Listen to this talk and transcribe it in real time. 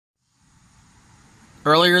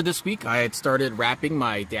Earlier this week, I had started wrapping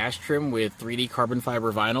my dash trim with 3D carbon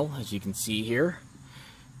fiber vinyl, as you can see here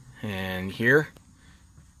and here.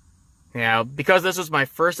 Now, because this was my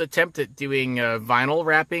first attempt at doing vinyl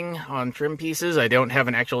wrapping on trim pieces, I don't have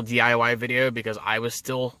an actual DIY video because I was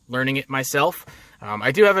still learning it myself.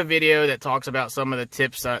 I do have a video that talks about some of the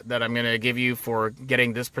tips that I'm going to give you for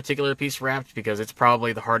getting this particular piece wrapped, because it's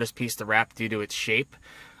probably the hardest piece to wrap due to its shape.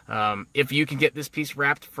 If you can get this piece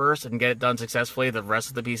wrapped first and get it done successfully, the rest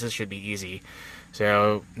of the pieces should be easy.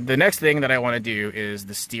 So the next thing that I want to do is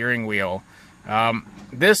the steering wheel.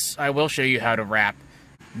 This I will show you how to wrap.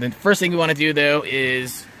 The first thing you want to do though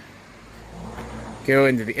is go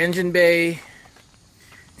into the engine bay,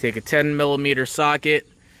 take a 10mm socket,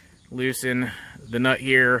 loosen the nut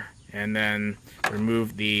here, and then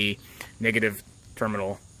remove the negative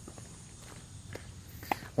terminal.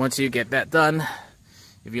 Once you get that done,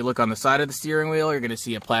 if you look on the side of the steering wheel, you're going to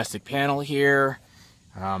see a plastic panel here.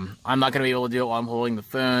 I'm not going to be able to do it while I'm holding the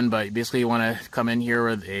phone, but basically you want to come in here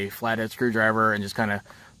with a flathead screwdriver and just kind of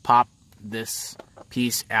pop this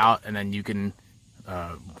piece out, and then you can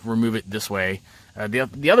remove it this way.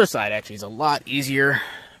 The other side actually is a lot easier.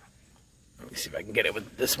 Let me see if I can get it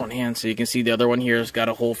with this one hand. So you can see the other one here has got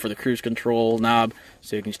a hole for the cruise control knob,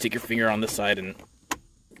 so you can just take your finger on this side and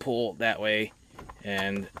pull that way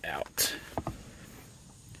and out.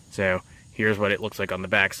 So here's what it looks like on the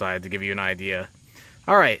back side to give you an idea.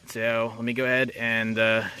 Alright, so let me go ahead and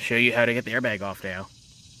show you how to get the airbag off now.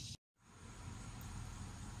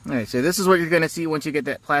 Alright, so this is what you're going to see once you get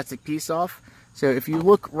that plastic piece off. So if you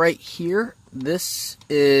look right here, this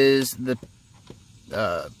is the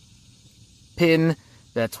pin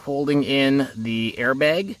that's holding in the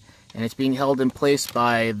airbag, and it's being held in place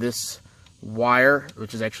by this wire,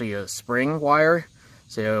 which is actually a spring wire.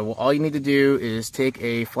 So all you need to do is take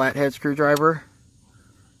a flathead screwdriver,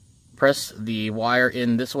 press the wire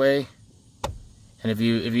in this way, and if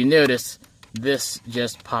you notice, this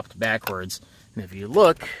just popped backwards. And if you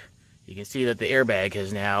look, you can see that the airbag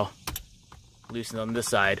has now loosened on this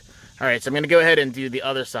side. Alright, so I'm going to go ahead and do the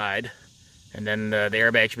other side, and then the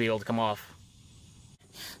airbag should be able to come off.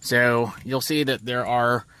 So you'll see that there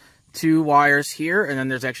are two wires here, and then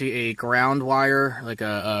there's actually a ground wire, like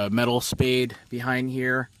a metal spade behind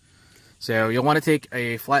here. So you'll want to take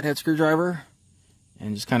a flathead screwdriver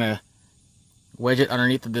and just kind of wedge it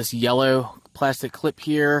underneath of this yellow plastic clip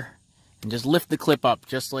here, and just lift the clip up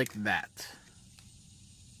just like that.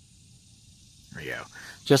 There you go.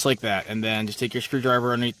 Just like that. And then just take your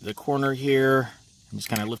screwdriver underneath the corner here and just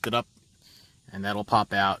kind of lift it up, and that'll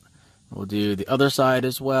pop out. We'll do the other side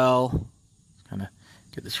as well. Kind of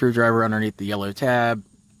get the screwdriver underneath the yellow tab,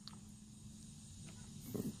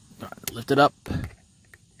 lift it up,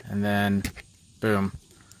 and then boom.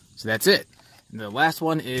 So that's it. And the last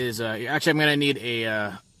one is, actually I'm going to need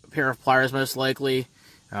a pair of pliers most likely.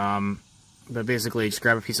 But basically just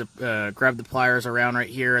grab a piece of, grab the pliers around right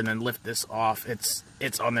here and then lift this off.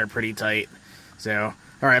 It's on there pretty tight. So,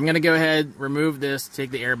 alright, I'm going to go ahead, remove this,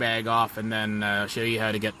 take the airbag off, and then show you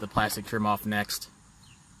how to get the plastic trim off next.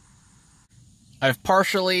 I've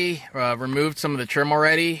partially removed some of the trim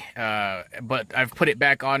already, but I've put it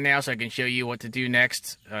back on now so I can show you what to do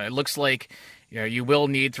next. It looks like you will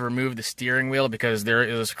need to remove the steering wheel, because there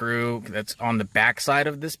is a screw that's on the back side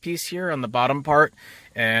of this piece here, on the bottom part,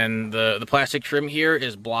 and the plastic trim here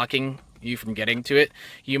is blocking you from getting to it.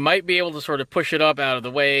 You might be able to sort of push it up out of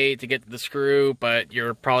the way to get to the screw, but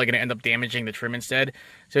you're probably going to end up damaging the trim instead.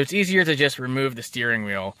 So it's easier to just remove the steering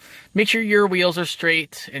wheel. Make sure your wheels are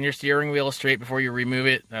straight and your steering wheel is straight before you remove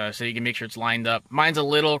it, so you can make sure it's lined up. Mine's a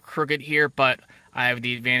little crooked here, but I have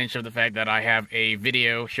the advantage of the fact that I have a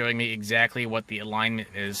video showing me exactly what the alignment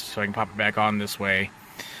is, so I can pop it back on this way.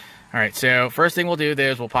 Alright, so first thing we'll do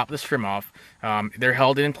there is we'll pop this trim off. They're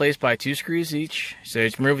held in place by 2 screws each. So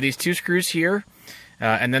just remove these 2 screws here,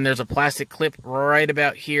 and then there's a plastic clip right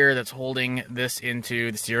about here that's holding this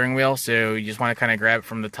into the steering wheel. So you just want to kind of grab it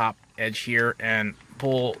from the top edge here and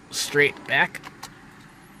pull straight back.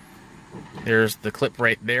 There's the clip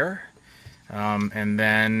right there. And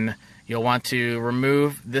then you'll want to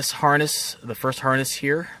remove this harness, the first harness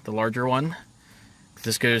here, the larger one.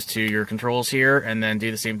 This goes to your controls here, and then do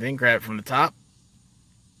the same thing. Grab it from the top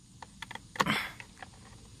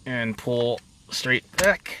and pull straight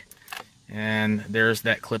back, and there's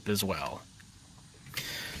that clip as well.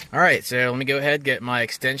 Alright, so let me go ahead, get my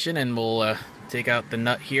extension, and we'll take out the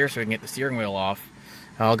nut here so we can get the steering wheel off.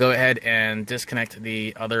 I'll go ahead and disconnect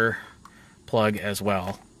the other plug as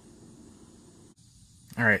well.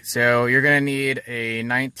 Alright, so you're going to need a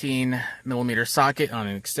 19mm socket on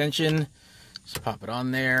an extension. Just pop it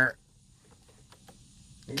on there.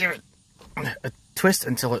 Give it a twist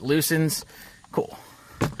until it loosens. Cool.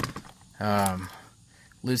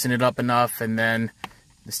 Loosen it up enough, and then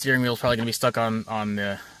the steering wheel is probably going to be stuck on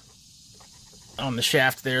the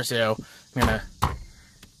shaft there, so I'm going to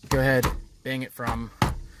go ahead, bang it from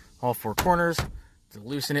all four corners to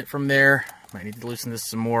loosen it from there. Might need to loosen this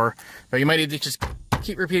some more, but you might need to just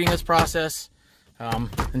keep repeating this process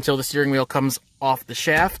until the steering wheel comes off the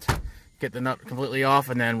shaft. Get the nut completely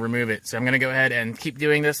off and then remove it. So I'm going to go ahead and keep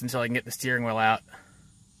doing this until I can get the steering wheel out.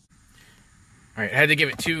 Alright, I had to give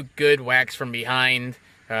it 2 good whacks from behind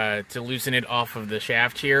to loosen it off of the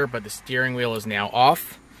shaft here, but the steering wheel is now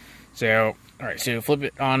off. So, alright, so flip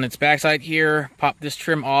it on its backside here, pop this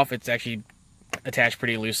trim off. It's actually attached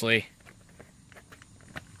pretty loosely.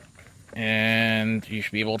 And you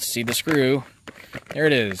should be able to see the screw. There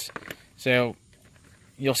it is. So,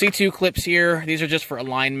 you'll see 2 clips here. These are just for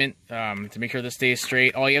alignment to make sure this stays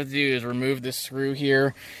straight. All you have to do is remove this screw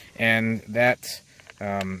here, and that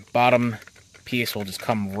bottom piece will just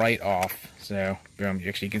come right off. So, boom,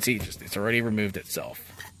 you can see it's already removed itself.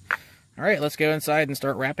 Alright, let's go inside and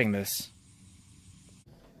start wrapping this.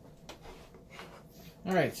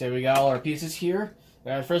 Alright, so we got all our pieces here.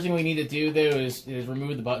 The first thing we need to do, though, is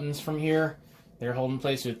remove the buttons from here. They're holding in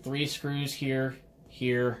place with 3 screws here,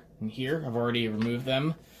 here, and here. I've already removed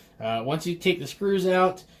them. Once you take the screws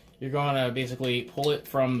out, you're going to basically pull it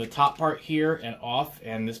from the top part here and off,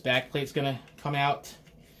 and this back plate's going to come out.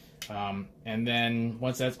 And then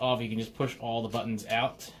once that's off, you can just push all the buttons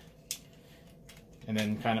out, and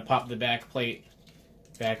then kind of pop the back plate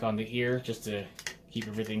back onto here just to keep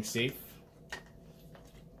everything safe.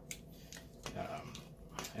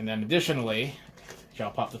 And then additionally, which I'll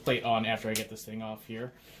pop the plate on after I get this thing off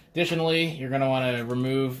here. Additionally, you're going to want to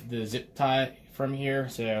remove the zip tie from here.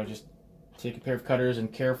 So just take a pair of cutters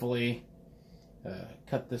and carefully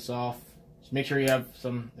cut this off. Just make sure you have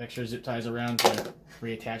some extra zip ties around to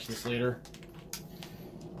reattach this later.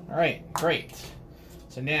 Alright, great.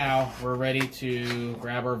 So now we're ready to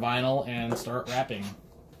grab our vinyl and start wrapping.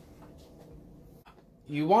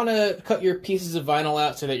 You want to cut your pieces of vinyl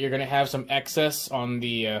out so that you're going to have some excess on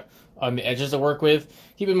the edges to work with.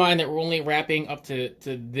 Keep in mind that we're only wrapping up to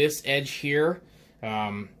this edge here,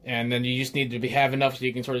 and then you just need to have enough so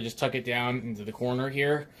you can sort of just tuck it down into the corner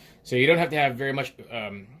here. So you don't have to have very much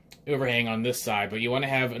overhang on this side, but you want to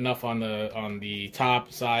have enough on the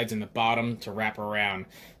top, sides, and the bottom to wrap around.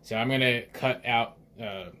 So I'm going to cut out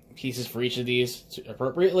pieces for each of these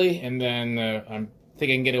appropriately, and then I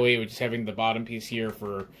think I can get away with just having the bottom piece here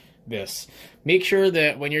for this. Make sure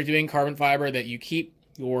that when you're doing carbon fiber that you keep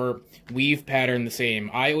your weave pattern the same.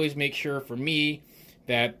 I always make sure for me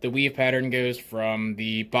that the weave pattern goes from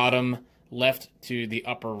the bottom left to the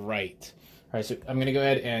upper right. Alright, so I'm going to go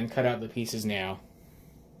ahead and cut out the pieces now.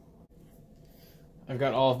 I've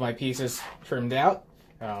got all of my pieces trimmed out.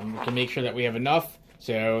 We can make sure that we have enough.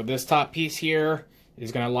 So this top piece here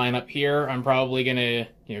is going to line up here. I'm probably going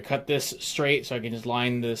to cut this straight so I can just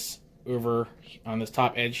line this over on this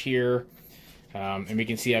top edge here. And we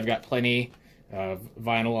can see I've got plenty of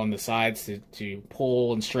vinyl on the sides to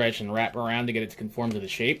pull and stretch and wrap around to get it to conform to the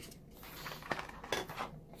shape.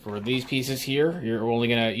 For these pieces here,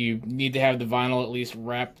 you need to have the vinyl at least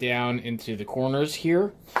wrapped down into the corners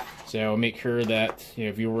here. So make sure that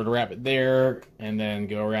if you were to wrap it there and then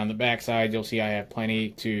go around the back side, you'll see I have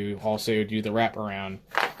plenty to also do the wrap around.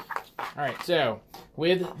 Alright, so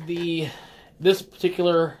with this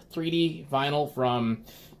particular 3D vinyl from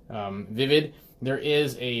VViViD, there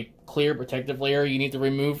is a clear protective layer you need to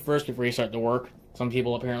remove first before you start the work. Some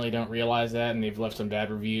people apparently don't realize that, and they've left some bad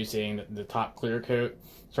reviews saying that the top clear coat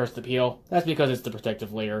starts to peel. That's because it's the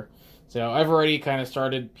protective layer. So I've already kind of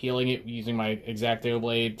started peeling it using my X-Acto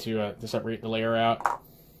blade to separate the layer out.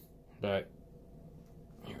 But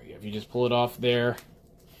here we go. If you just pull it off there,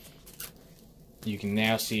 you can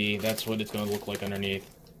now see that's what it's going to look like underneath.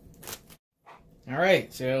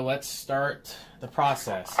 Alright, so let's start the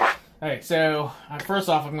process. Alright, so first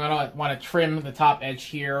off, I'm going to want to trim the top edge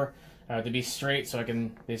here to be straight so I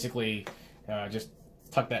can basically just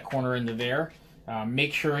tuck that corner into there.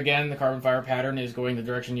 Make sure, again, the carbon fiber pattern is going the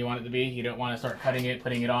direction you want it to be. You don't want to start cutting it,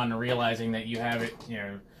 putting it on, and realizing that you have it,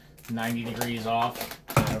 90 degrees off.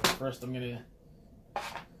 So first I'm going to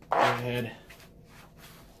go ahead,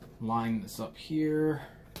 line this up here.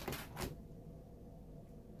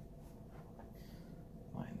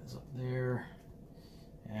 Line this up there.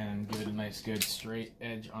 And give it a nice, good, straight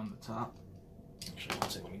edge on the top. Actually, one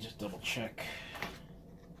second, let me just double check.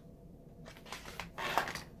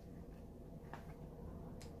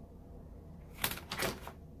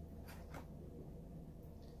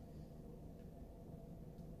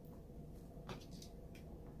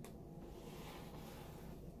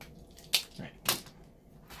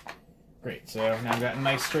 Great, so now I've got a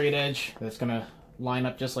nice straight edge that's gonna line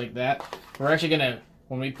up just like that. We're actually gonna,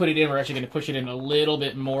 when we put it in, we're actually gonna push it in a little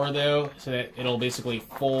bit more though, so that it'll basically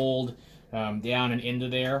fold down and into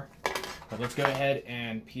there. But let's go ahead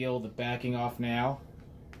and peel the backing off now.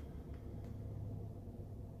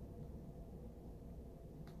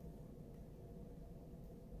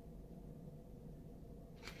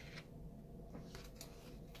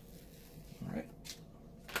 Alright.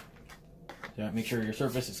 So make sure your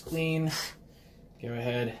surface is clean. Go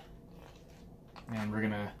ahead and I'm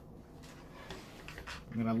gonna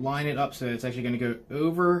line it up so that it's actually gonna go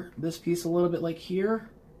over this piece a little bit like here.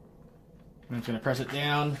 And I'm just gonna press it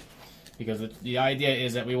down because the idea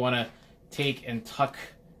is that we wanna take and tuck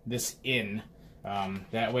this in.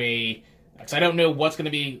 That way, because I don't know what's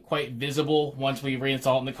gonna be quite visible once we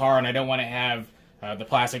reinstall it in the car, and I don't wanna have the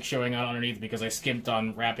plastic showing out underneath because I skimped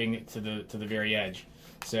on wrapping it to the very edge.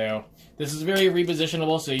 So this is very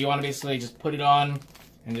repositionable, so you wanna basically just put it on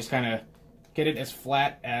and just kinda get it as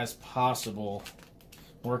flat as possible.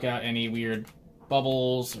 Work out any weird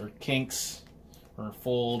bubbles or kinks or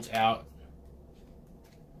folds out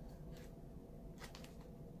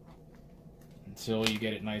until you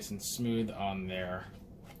get it nice and smooth on there.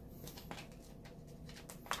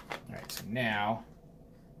 Alright, so now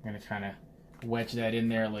I'm going to kind of wedge that in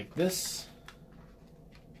there like this.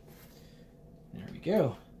 There we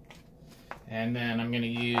go. And then I'm going to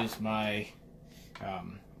use my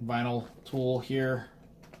vinyl tool here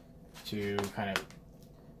to kind of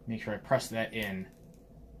make sure I press that in.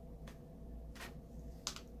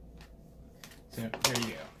 So there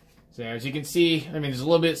you go. So as you can see, I mean, there's a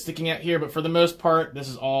little bit sticking out here, but for the most part, this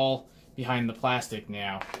is all behind the plastic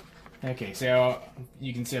now. Okay, so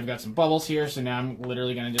you can see I've got some bubbles here, so now I'm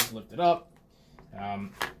literally going to just lift it up.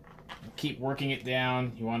 Keep working it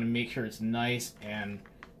down. You want to make sure it's nice and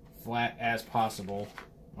flat as possible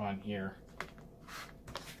on here.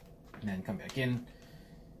 And then come back in.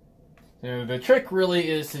 So the trick really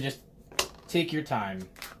is to just take your time.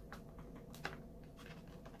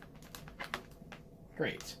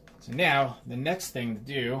 Great. So now the next thing to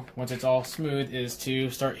do, once it's all smooth, is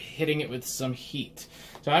to start hitting it with some heat.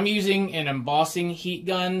 So I'm using an embossing heat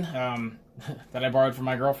gun that I borrowed from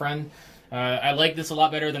my girlfriend. I like this a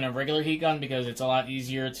lot better than a regular heat gun because it's a lot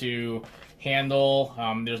easier to handle.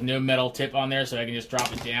 There's no metal tip on there, so I can just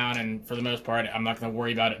drop it down, and for the most part, I'm not going to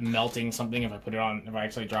worry about it melting something if I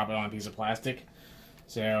actually drop it on a piece of plastic.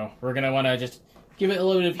 So we're going to want to just give it a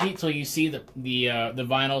little bit of heat till you see the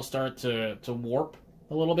vinyl start to warp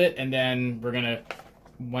a little bit, and then we're going to,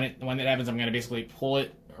 when it happens, I'm going to basically pull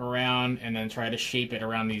it around and then try to shape it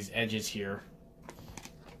around these edges here.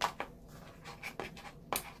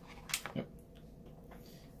 Yep.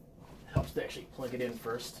 Helps to actually plug it in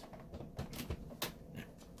first.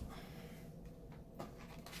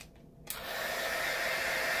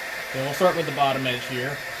 So we'll start with the bottom edge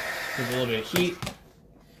here. Give it a little bit of heat.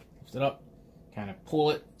 Lift it up. Kind of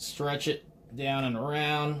pull it, stretch it down and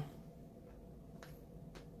around.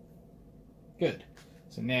 Good.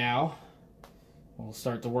 So now we'll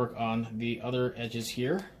start to work on the other edges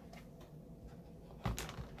here.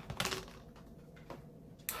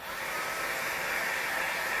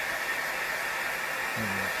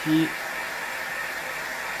 Heat.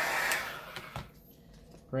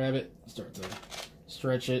 Grab it, start to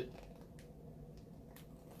stretch it.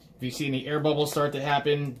 If you see any air bubbles start to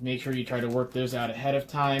happen, make sure you try to work those out ahead of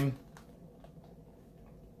time.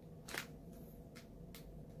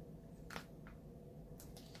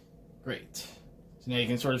 Great. So now you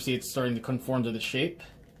can sort of see it's starting to conform to the shape.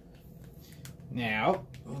 Now,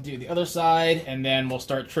 we'll do the other side, and then we'll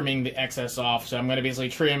start trimming the excess off. So I'm going to basically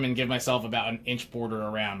trim and give myself about an inch border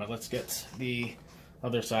around. But let's get the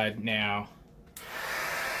other side now.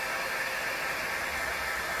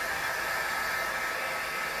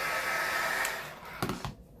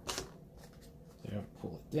 So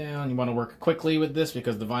pull it down. You want to work quickly with this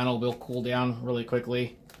because the vinyl will cool down really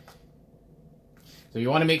quickly. So you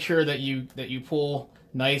want to make sure that you pull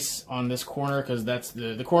nice on this corner, because that's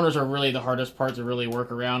the corners are really the hardest part to really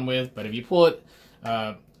work around with. But if you pull it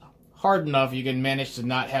hard enough, you can manage to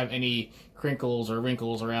not have any crinkles or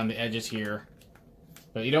wrinkles around the edges here.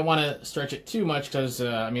 But you don't want to stretch it too much because,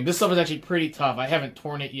 I mean, this stuff is actually pretty tough. I haven't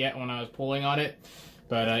torn it yet when I was pulling on it,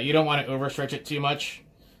 but you don't want to overstretch it too much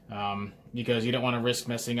because you don't want to risk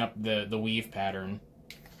messing up the weave pattern.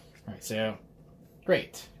 All right, so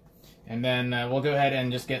great. And then we'll go ahead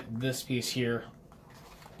and just get this piece here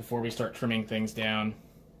before we start trimming things down.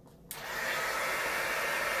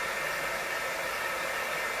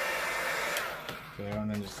 So,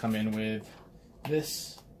 and then just come in with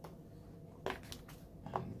this.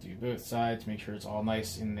 And do both sides, make sure it's all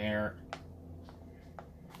nice in there.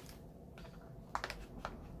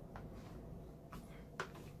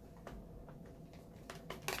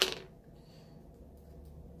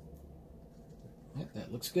 Yep,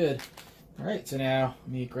 that looks good. All right, so now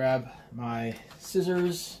let me grab my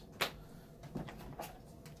scissors.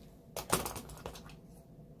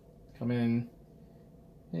 Come in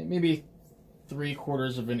maybe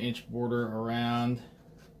 3/4 of an inch border around.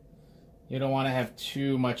 You don't want to have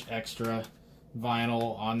too much extra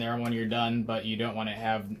vinyl on there when you're done, but you don't want to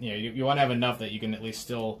have, you want to have enough that you can at least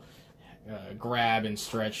still grab and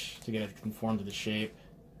stretch to get it to conform to the shape.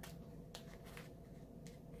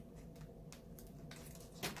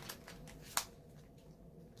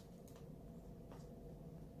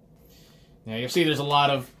 Now you'll see there's a lot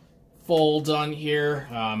of folds on here.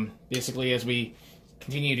 Basically, as we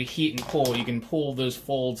continue to heat and pull, you can pull those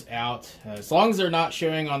folds out. As long as they're not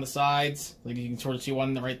showing on the sides, like you can sort of see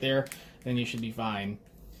one right there, then you should be fine.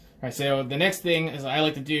 All right, so the next thing is I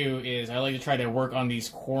like to do is I like to try to work on these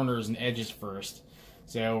corners and edges first.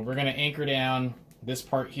 So we're going to anchor down this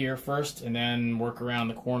part here first, and then work around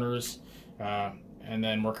the corners, and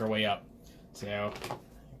then work our way up. So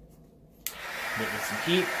get some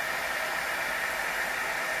heat,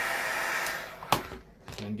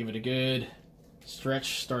 and give it a good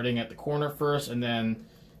stretch, starting at the corner first, and then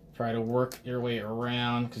try to work your way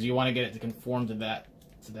around because you want to get it to conform to that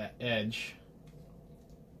edge.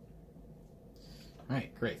 All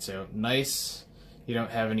right, great. So nice. You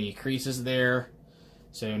don't have any creases there.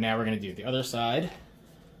 So now we're going to do the other side.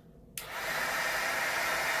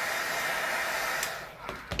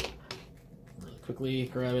 Really quickly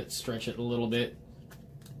grab it, stretch it a little bit.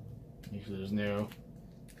 Make sure there's no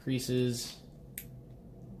creases.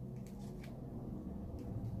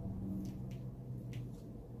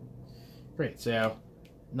 Great, so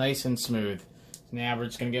nice and smooth. Now we're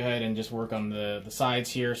just going to go ahead and just work on the sides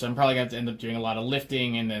here. So I'm probably going to have to end up doing a lot of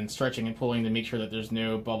lifting and then stretching and pulling to make sure that there's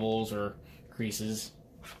no bubbles or creases.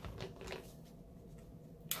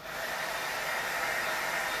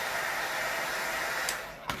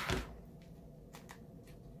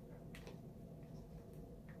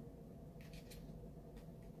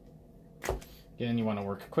 Again, you want to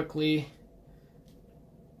work quickly.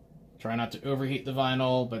 Try not to overheat the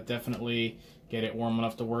vinyl, but definitely get it warm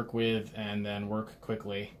enough to work with, and then work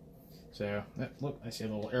quickly. So, look, I see a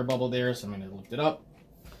little air bubble there, so I'm going to lift it up,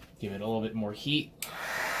 give it a little bit more heat.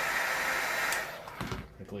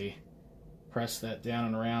 Quickly press that down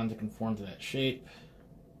and around to conform to that shape.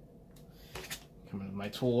 Come in with my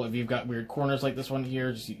tool. If you've got weird corners like this one here,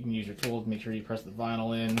 you can use your tool to make sure you press the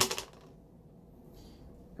vinyl in.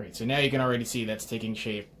 Great, so now you can already see that's taking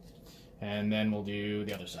shape. And then we'll do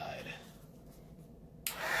the other side.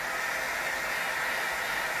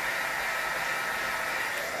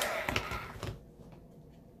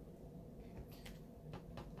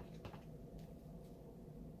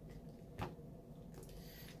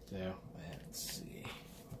 So, let's see.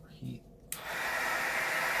 Overheat.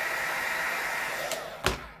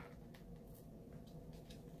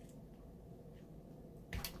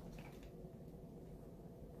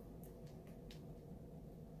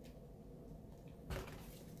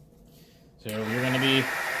 So you're going to be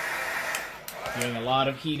doing a lot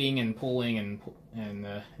of heating and pulling and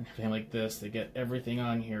everything like this to get everything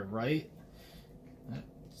on here right.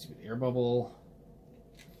 Air bubble.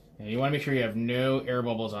 Yeah, you want to make sure you have no air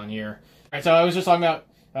bubbles on here. All right, so I was just talking about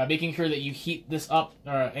making sure that you heat this up,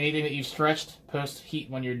 anything that you've stretched post-heat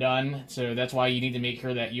when you're done. So that's why you need to make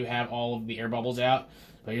sure that you have all of the air bubbles out.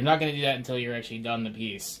 But you're not going to do that until you're actually done the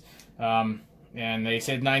piece. And they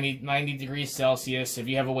said 90 degrees Celsius. If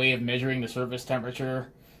you have a way of measuring the surface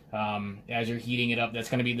temperature as you're heating it up, that's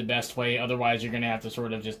going to be the best way. Otherwise, you're going to have to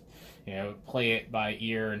sort of just, play it by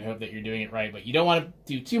ear and hope that you're doing it right. But you don't want to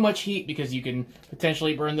do too much heat because you can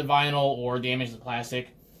potentially burn the vinyl or damage the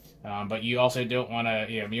plastic. But you also don't want to,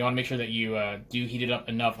 you want to make sure that you do heat it up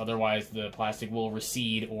enough. Otherwise, the plastic will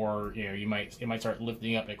recede, or it might start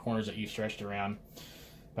lifting up at corners that you stretched around.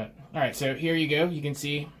 But all right, so here you go. You can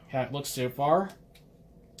see how it looks so far.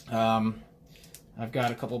 I've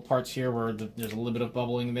got a couple of parts here where there's a little bit of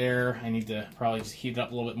bubbling there. I need to probably just heat it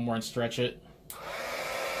up a little bit more and stretch it.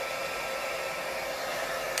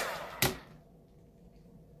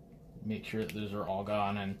 Make sure that those are all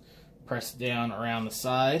gone, and press down around the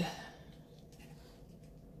side.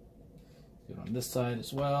 Do it on this side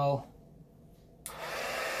as well.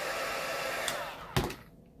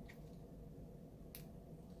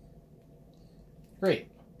 Great.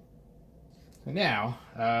 So now,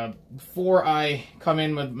 before I come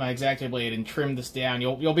in with my X-Acto blade and trim this down,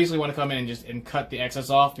 you'll basically want to come in and cut the excess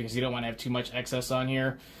off, because you don't want to have too much excess on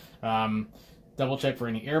here. Double check for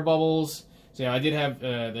any air bubbles. So I did have,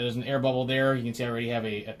 there's an air bubble there. You can see I already have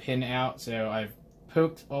a pin out, so I've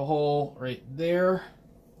poked a hole right there.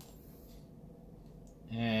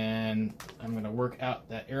 And I'm going to work out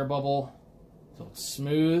that air bubble until it's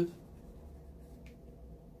smooth.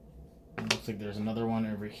 It looks like there's another one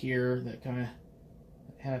over here that kind of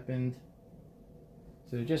happened.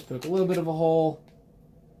 So just poke a little bit of a hole.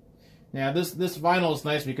 Now this vinyl is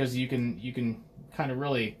nice because you can kind of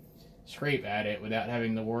really scrape at it without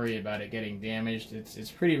having to worry about it getting damaged.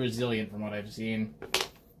 It's pretty resilient from what I've seen.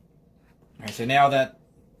 Alright, so now that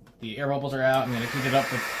the air bubbles are out, I'm going to heat it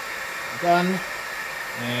up with the gun,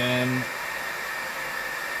 and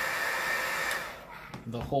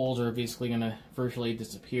the holes are basically going to virtually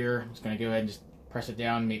disappear. I'm just going to go ahead and just press it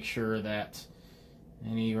down, make sure that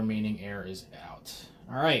any remaining air is out.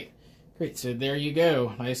 Alright, great, so there you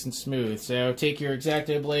go, nice and smooth. So take your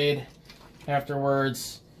X-Acto blade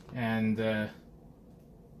afterwards and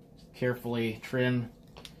carefully trim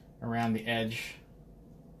around the edge.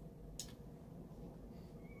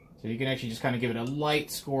 So you can actually just kind of give it a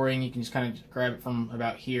light scoring. You can just kind of grab it from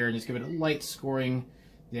about here and just give it a light scoring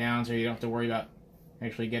down, so you don't have to worry about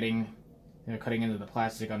actually getting, cutting into the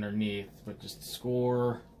plastic underneath. But just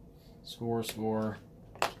score, score, score,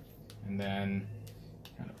 and then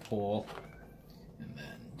kind of pull, and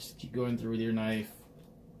then just keep going through with your knife.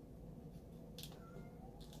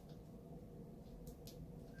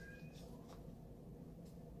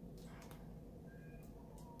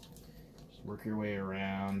 Work your way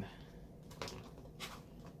around.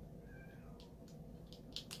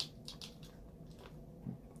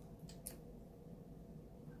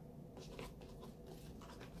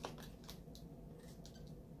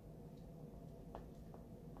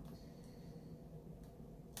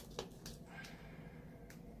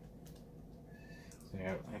 So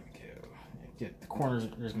there we go. Get the corners.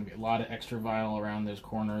 There's going to be a lot of extra vinyl around those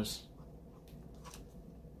corners.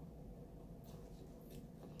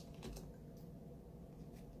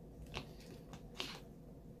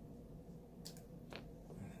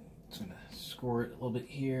 Score it a little bit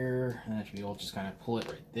here, and actually I'll just kind of pull it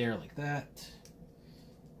right there like that,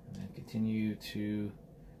 and then continue to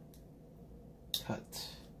cut.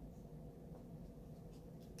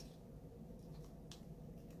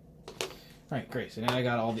 Alright, great, so now I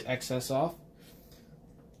got all the excess off.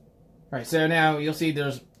 Alright, so now you'll see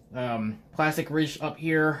there's plastic ridge up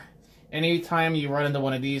here. Anytime you run into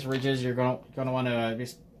one of these ridges, you're going to want to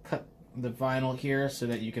just cut the vinyl here so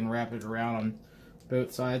that you can wrap it around on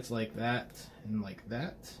both sides like that and like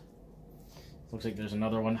that. Looks like there's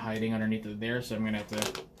another one hiding underneath of there, so I'm going to have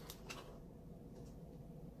to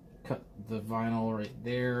cut the vinyl right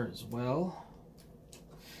there as well.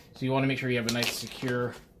 So you want to make sure you have a nice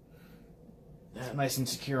and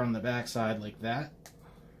secure on the back side like that.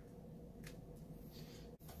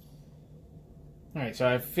 Alright, so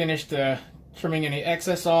I've finished trimming any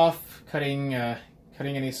excess off, cutting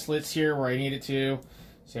any slits here where I need it to.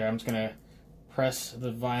 So I'm just going to press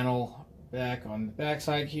the vinyl back on the back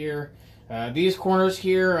side here. These corners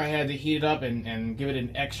here, I had to heat it up and give it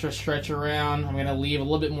an extra stretch around. I'm going to leave a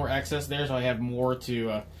little bit more excess there so I have more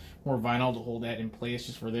vinyl to hold that in place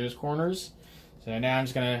just for those corners. So now I'm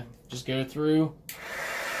just going to go through,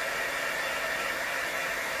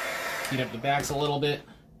 heat up the backs a little bit,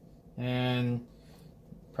 and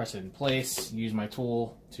press it in place. Use my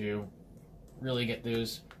tool to really get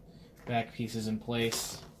those back pieces in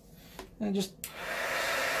place. And just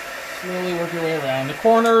slowly work your way around. The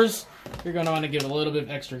corners, you're going to want to give a little bit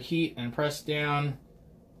of extra heat and press down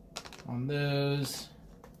on those.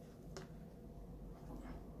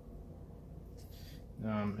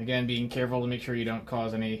 Again, being careful to make sure you don't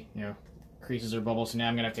cause any, creases or bubbles. So now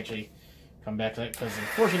I'm going to have to actually come back to that because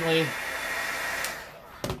unfortunately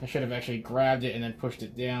I should have actually grabbed it and then pushed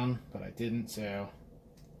it down, but I didn't. So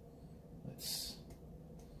let's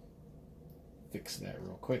fix that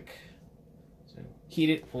real quick. So heat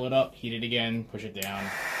it, pull it up, heat it again, push it down.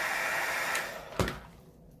 Do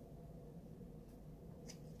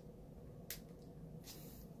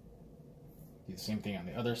the same thing on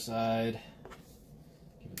the other side.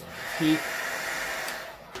 Give it a little heat.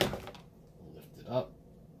 Lift it up.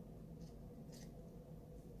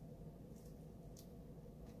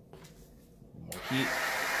 More heat.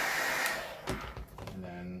 And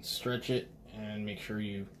then stretch it and make sure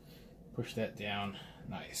you push that down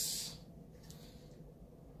nice.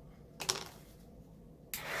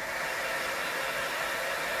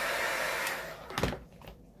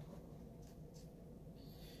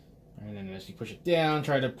 And then as you push it down,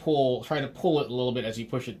 try to pull it a little bit as you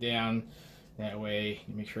push it down. That way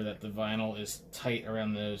you make sure that the vinyl is tight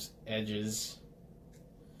around those edges.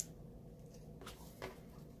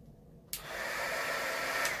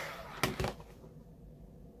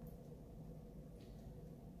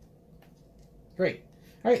 Great.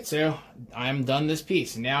 Alright, so I'm done this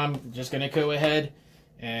piece. Now I'm just going to go ahead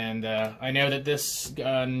and I know that this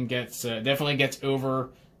gun gets definitely gets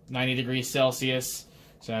over 90 degrees Celsius.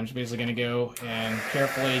 So I'm just basically going to go and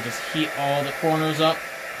carefully just heat all the corners up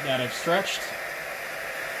that I've stretched.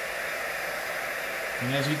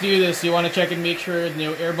 And as you do this, you want to check and make sure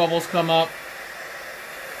no air bubbles come up.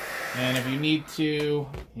 And if you need to,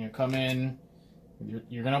 come in,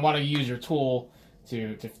 you're going to want to use your tool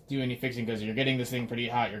to do any fixing, because you're getting this thing pretty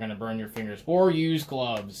hot. You're going to burn your fingers, or use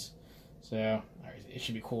gloves. So, all right, it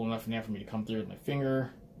should be cool enough now for me to come through with my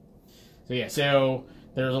finger. So yeah, so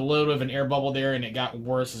there's a little bit of an air bubble there, and it got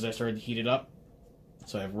worse as I started to heat it up.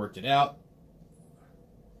 So I've worked it out.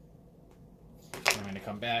 I'm going to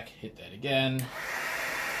come back, hit that again.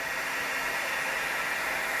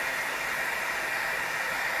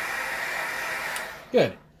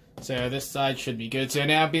 Good. So this side should be good. So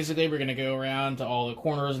now basically we're going to go around to all the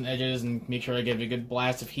corners and edges and make sure I give it a good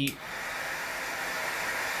blast of heat.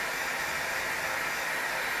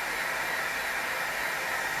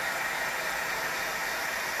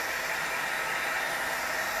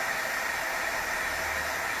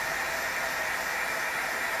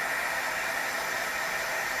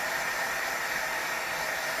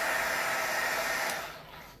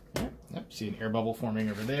 Yep, see an air bubble forming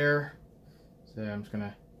over there. So I'm just going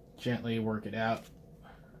to gently work it out.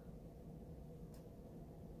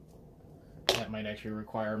 That might actually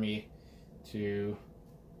require me to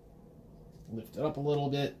lift it up a little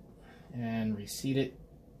bit and reseat it,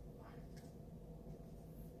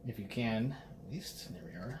 if you can, at least. There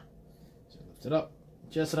we are. So lift it up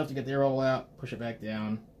just enough to get the air bubble out, push it back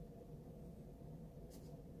down.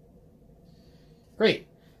 Great.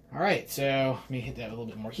 All right, so let me hit that with a little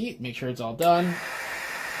bit more heat, make sure it's all done.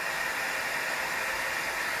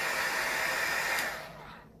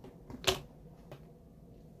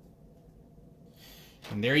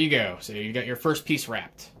 And there you go. So you got your first piece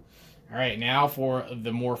wrapped. All right, now for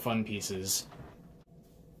the more fun pieces.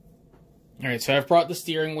 All right, so I've brought the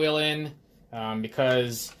steering wheel in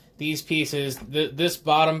because these pieces, this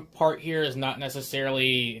bottom part here is not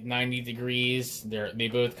necessarily 90 degrees. They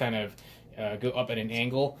both kind of go up at an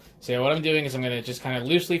angle. So what I'm doing is I'm going to just kind of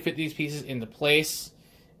loosely fit these pieces into place,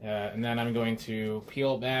 and then I'm going to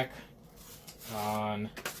peel back on.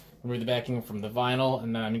 Remove the backing from the vinyl,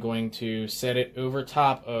 and then I'm going to set it over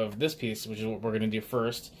top of this piece, which is what we're going to do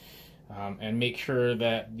first, and make sure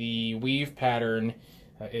that the weave pattern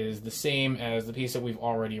is the same as the piece that we've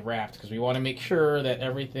already wrapped, because we want to make sure that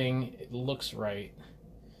everything looks right.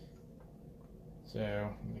 So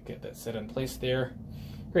I'm going to get that set in place there.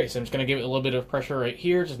 Great, so I'm just going to give it a little bit of pressure right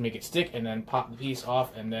here, just make it stick, and then pop the piece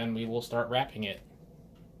off, and then we will start wrapping it.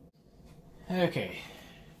 Okay,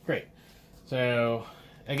 great. So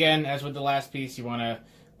again, as with the last piece, you want to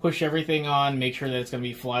push everything on, make sure that it's going to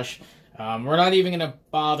be flush. We're not even going to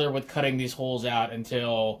bother with cutting these holes out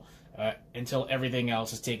until everything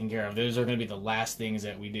else is taken care of. Those are going to be the last things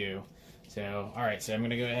that we do. So, all right, so I'm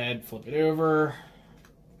going to go ahead, flip it over.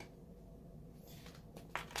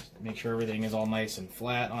 Just make sure everything is all nice and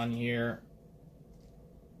flat on here.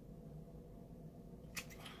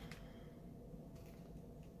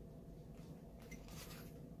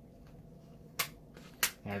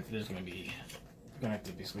 There's going to have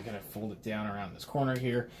to basically kind of fold it down around this corner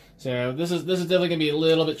here. So this is definitely going to be a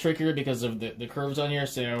little bit trickier because of the curves on here.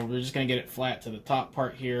 So we're just going to get it flat to the top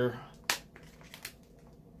part here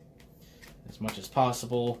as much as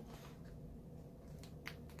possible.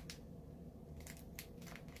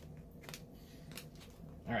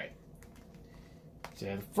 All right. So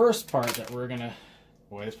the first part that we're going to,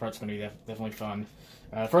 boy, this part's going to be definitely fun.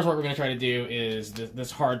 The first part we're going to try to do is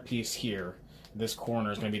this hard piece here. This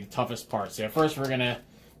corner is going to be the toughest part. So first we're going to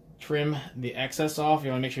trim the excess off.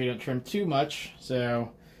 You want to make sure you don't trim too much. So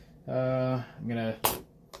I'm going to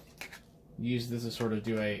use this to sort of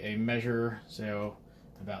do a measure. So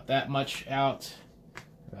about that much out,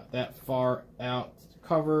 about that far out to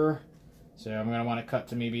cover. So I'm going to want to cut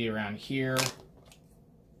to maybe around here.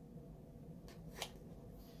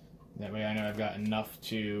 That way I know I've got enough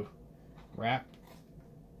to wrap.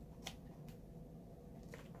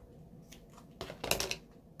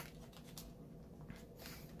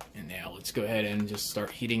 And now let's go ahead and just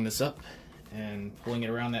start heating this up and pulling it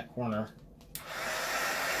around that corner.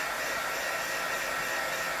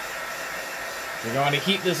 You're going to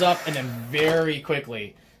heat this up and then very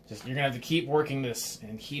quickly, you're going to have to keep working this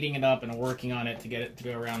and heating it up and working on it to get it to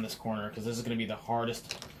go around this corner, because this is going to be the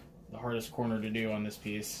hardest corner to do on this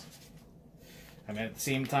piece. And at the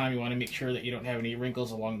same time, you want to make sure that you don't have any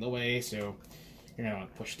wrinkles along the way, so You're going to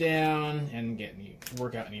want to push down and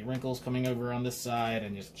work out any wrinkles coming over on this side,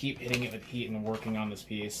 and just keep hitting it with heat and working on this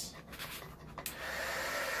piece.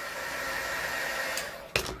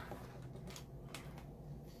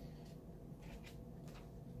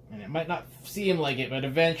 And it might not seem like it, but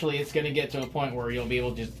eventually it's going to get to a point where you'll be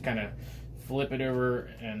able to just kind of flip it over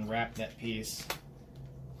and wrap that piece.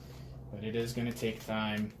 But it is going to take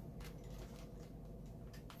time.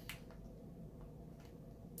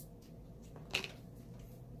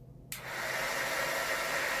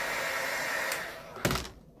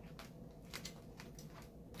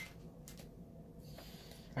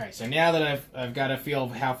 Alright, so now that I've got a feel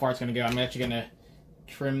of how far it's going to go, I'm actually going to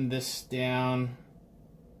trim this down.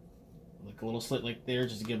 Like a little slit like there,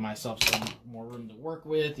 just to give myself some more room to work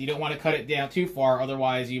with. You don't want to cut it down too far,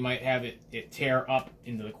 otherwise you might have it tear up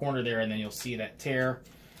into the corner there, and then you'll see that tear.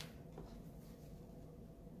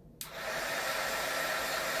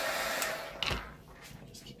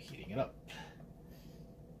 Just keep heating it up.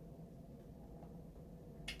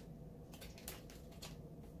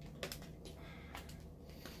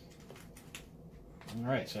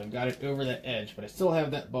 Alright, so I've got it over that edge, but I still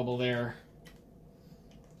have that bubble there.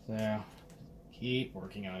 So, keep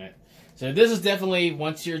working on it. So this is definitely,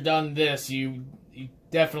 once you're done this, you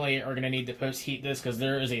definitely are going to need to post-heat this, because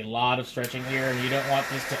there is a lot of stretching here, and you don't want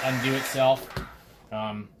this to undo itself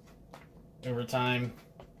over time.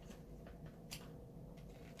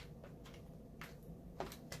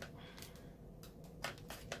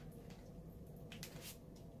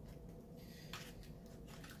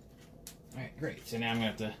 Alright, great. So now I'm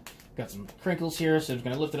going to have to, got some crinkles here, so I'm just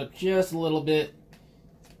going to lift it up just a little bit.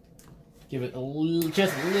 Give it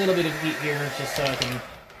just a little bit of heat here, just so I can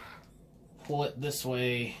pull it this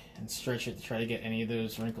way and stretch it to try to get any of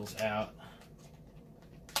those wrinkles out.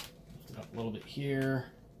 Lift it up a little bit here,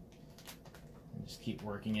 and just keep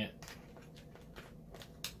working it.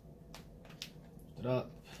 Lift it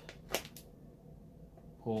up,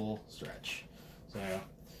 pull, stretch. So,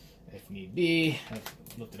 if need be,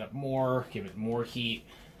 lift it up more, give it more heat.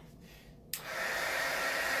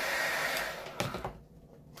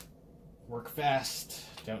 Work fast.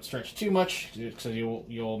 Don't stretch too much, because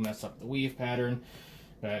you'll mess up the weave pattern.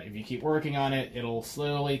 But if you keep working on it, it'll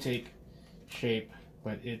slowly take shape.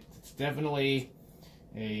 But it's definitely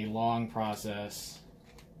a long process.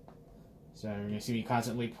 So you're going to see me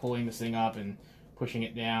constantly pulling this thing up and pushing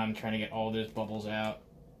it down, trying to get all those bubbles out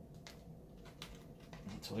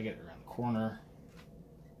until I get it around the corner.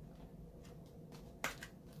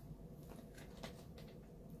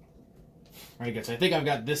 Alright, good. So I think I've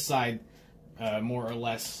got this side more or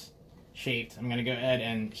less shaped. I'm going to go ahead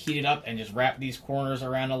and heat it up and just wrap these corners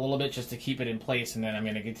around a little bit just to keep it in place, and then I'm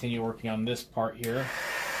going to continue working on this part here.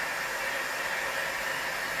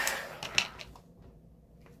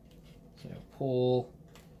 So pull,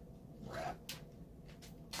 wrap,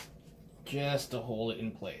 just to hold it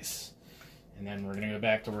in place. And then we're going to go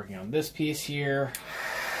back to working on this piece here.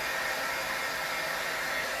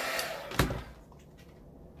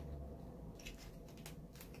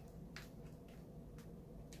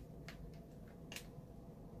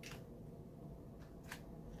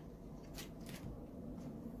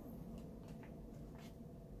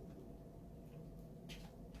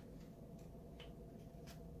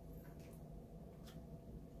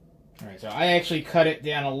 Alright, so I actually cut it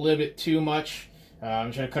down a little bit too much.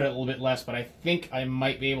 I'm trying to cut it a little bit less, but I think I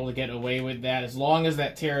might be able to get away with that. As long as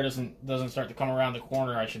that tear doesn't start to come around the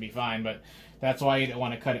corner, I should be fine, but that's why you don't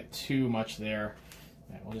want to cut it too much there.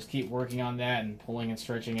 Right, we'll just keep working on that and pulling and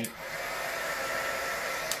stretching it.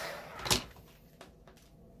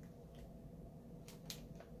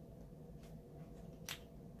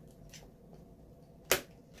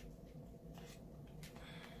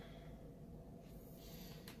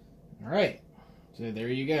 Alright, so there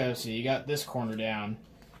you go. So you got this corner down.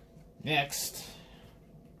 Next,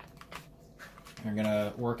 I'm going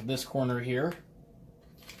to work this corner here.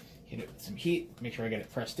 Hit it with some heat, make sure I get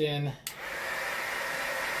it pressed in.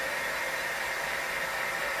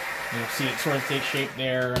 You'll see it sort of take shape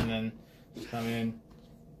there, and then just come in,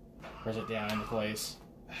 press it down into place.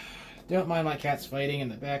 Don't mind my cats fighting in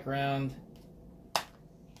the background.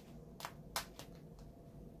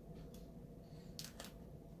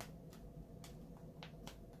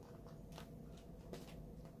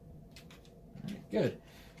 Good.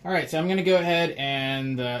 All right, so I'm going to go ahead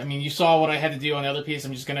and, I mean, you saw what I had to do on the other piece.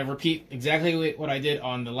 I'm just going to repeat exactly what I did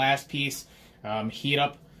on the last piece. Heat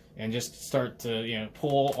up and just start to,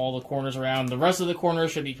 pull all the corners around. The rest of the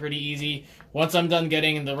corners should be pretty easy. Once I'm done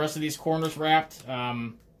getting the rest of these corners wrapped,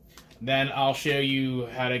 then I'll show you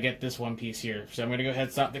how to get this one piece here. So I'm going to go ahead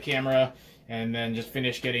and stop the camera, and then just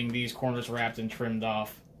finish getting these corners wrapped and trimmed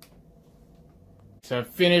off. So I've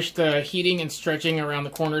finished heating and stretching around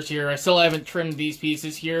the corners here. I still haven't trimmed these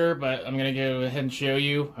pieces here, but I'm going to go ahead and show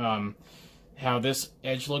you how this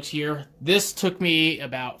edge looks here. This took me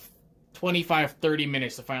about 25-30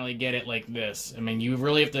 minutes to finally get it like this. I mean, you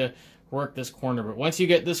really have to work this corner, but once you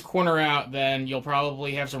get this corner out, then you'll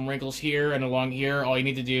probably have some wrinkles here and along here. All you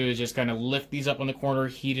need to do is just kind of lift these up on the corner,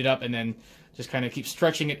 heat it up, and then just kind of keep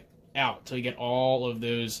stretching it out until you get all of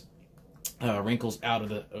those wrinkles out of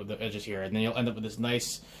the edges here, and then you'll end up with this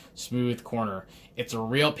nice smooth corner. It's a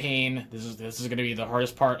real pain. This is going to be the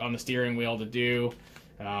hardest part on the steering wheel to do,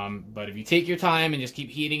 but if you take your time and just keep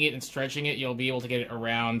heating it and stretching it, you'll be able to get it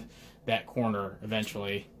around that corner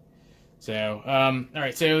eventually. So all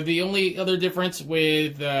right, so the only other difference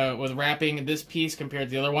with wrapping this piece compared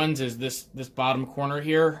to the other ones is this bottom corner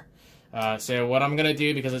here. So what I'm going to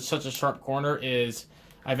do, because it's such a sharp corner, is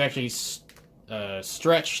I've actually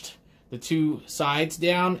stretched the two sides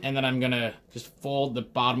down, and then I'm gonna just fold the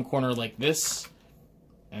bottom corner like this,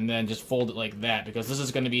 and then just fold it like that, because this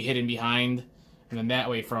is going to be hidden behind, and then that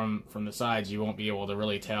way from the sides you won't be able to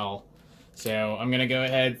really tell. So I'm gonna go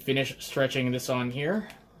ahead, finish stretching this on here.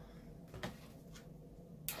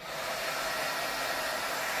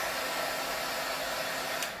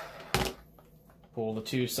 Pull the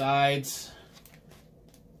two sides,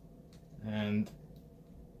 and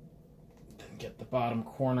then get the bottom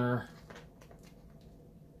corner.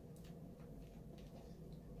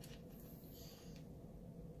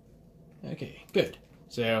 Okay, good.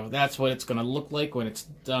 So that's what it's going to look like when it's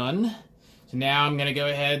done. So now I'm going to go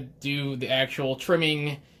ahead, do the actual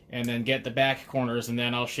trimming, and then get the back corners, and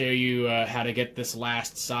then I'll show you how to get this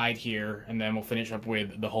last side here, and then we'll finish up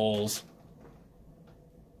with the holes.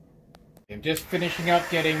 I'm just finishing up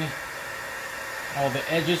getting all the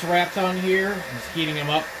edges wrapped on here, just heating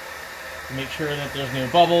them up to make sure that there's no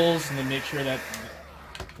bubbles, and then make sure that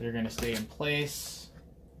they're going to stay in place.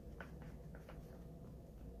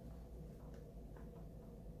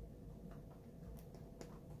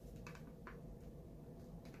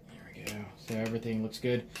 So everything looks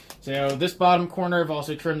good. So this bottom corner, I've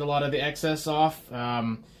also trimmed a lot of the excess off,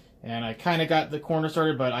 and I kind of got the corner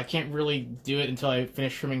started, but I can't really do it until I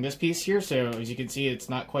finish trimming this piece here. So as you can see, it's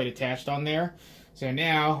not quite attached on there. So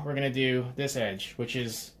now we're going to do this edge, which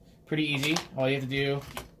is pretty easy. All you have to do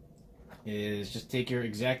is just take your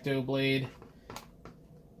X-Acto blade,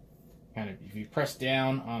 kind of, if you press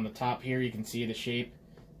down on the top here, you can see the shape.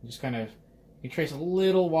 Just kind of, you trace a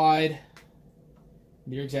little wide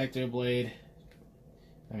with your X-Acto blade.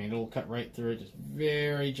 I mean, it'll cut right through it, just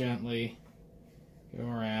very gently go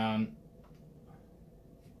around.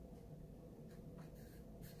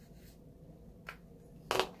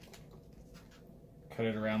 Cut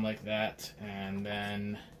it around like that, and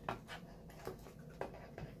then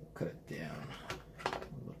cut it down a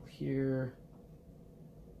little here.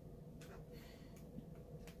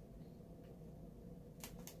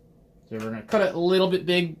 So we're going to cut it a little bit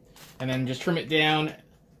big, and then just trim it down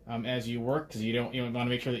as you work, because you want to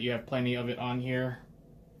make sure that you have plenty of it on here.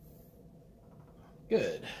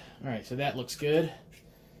 Good. All right, so that looks good.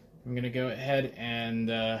 I'm going to go ahead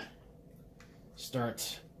and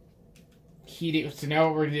start heating. So now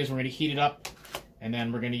what we're going to do is we're going to heat it up, and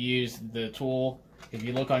then we're going to use the tool. If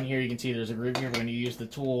you look on here, you can see there's a groove here. We're going to use the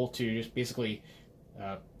tool to just basically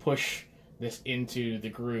push this into the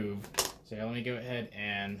groove. So let me go ahead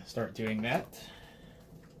and start doing that.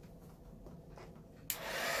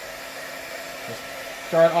 Just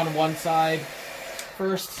start on one side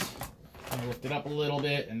first, kind of lift it up a little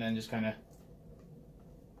bit, and then just kind of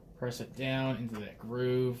press it down into that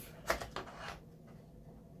groove.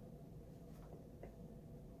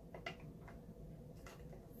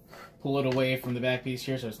 Pull it away from the back piece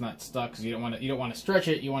here so it's not stuck, because you don't want to stretch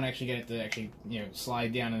it. You want to actually get it to actually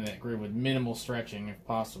slide down in that groove with minimal stretching if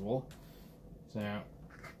possible. So there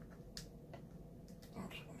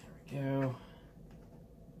we go.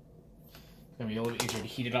 It's gonna be a little bit easier to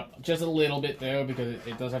heat it up just a little bit though, because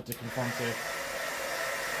it does have to conform to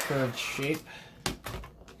curved shape.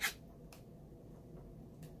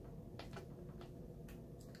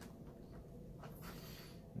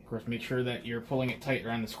 Of course, make sure that you're pulling it tight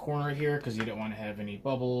around this corner here, because you don't want to have any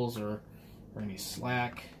bubbles or any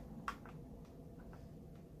slack.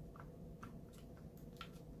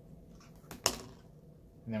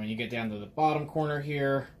 And then when you get down to the bottom corner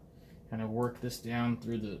here, kind of work this down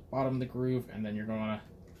through the bottom of the groove, and then you're going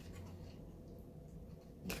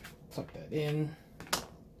to tuck that in.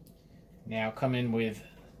 Now come in with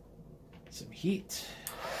some heat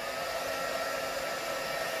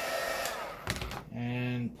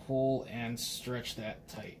and pull and stretch that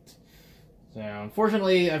tight. So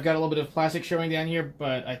unfortunately, I've got a little bit of plastic showing down here,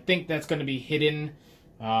 but I think that's going to be hidden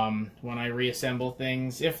when I reassemble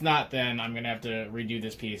things. If not, then I'm going to have to redo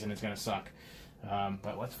this piece and it's going to suck.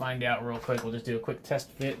 But let's find out real quick. We'll just do a quick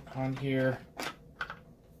test fit on here.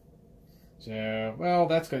 So, well,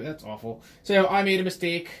 that's good. That's awful. So I made a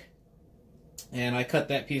mistake, and I cut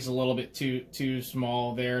that piece a little bit too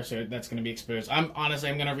small there, so that's going to be exposed. Honestly,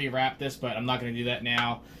 I'm going to rewrap this, but I'm not going to do that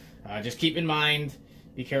now. Just keep in mind,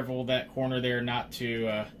 be careful with that corner there, not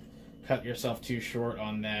to cut yourself too short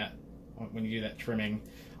on that when you do that trimming.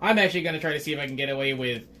 I'm actually going to try to see if I can get away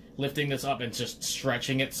with lifting this up and just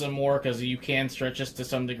stretching it some more, because you can stretch this to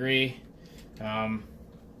some degree.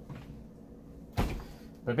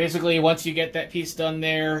 But basically, once you get that piece done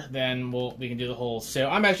there, then we can do the holes. So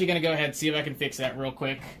I'm actually going to go ahead and see if I can fix that real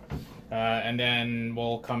quick, and then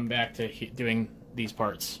we'll come back to doing these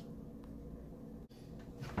parts.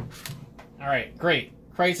 All right, great.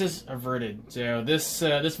 Crisis averted. So this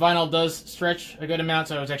vinyl does stretch a good amount,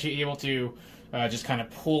 so I was actually able to just kind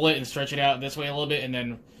of pull it and stretch it out this way a little bit, and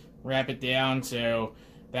then wrap it down. So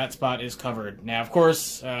that spot is covered. Now, of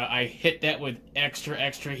course, I hit that with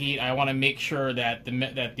extra heat. I want to make sure that the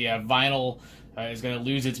vinyl is going to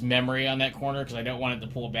lose its memory on that corner, because I don't want it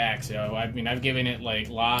to pull back. So I mean, I've given it like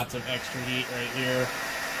lots of extra heat right here.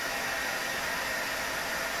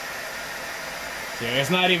 So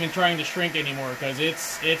it's not even trying to shrink anymore, because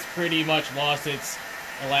it's pretty much lost its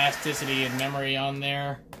elasticity and memory on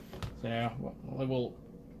there. So we'll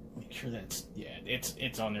make sure that's, yeah,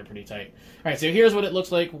 it's on there pretty tight. All right, so here's what it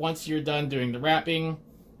looks like once you're done doing the wrapping.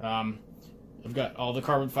 I've got all the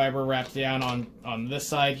carbon fiber wrapped down on this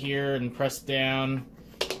side here and pressed down.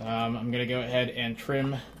 I'm gonna go ahead and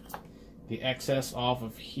trim the excess off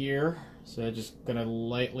of here. So just gonna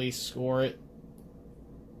lightly score it,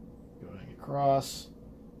 going across.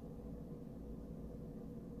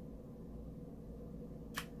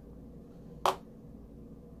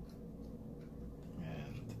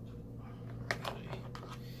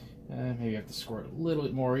 Maybe you have to score it a little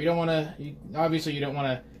bit more. You don't want to, obviously you don't want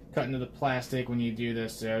to cut into the plastic when you do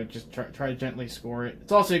this, so just try to gently score it.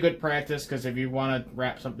 It's also a good practice, because if you want to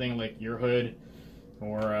wrap something like your hood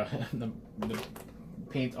or the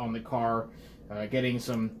paint on the car, getting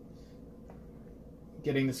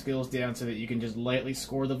the skills down so that you can just lightly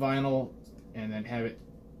score the vinyl and then have it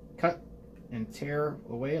cut and tear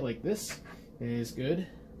away like this is good.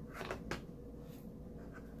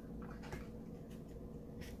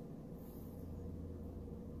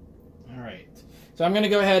 Alright, so I'm going to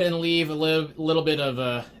go ahead and leave a little bit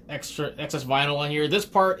of excess vinyl on here. This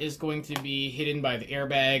part is going to be hidden by the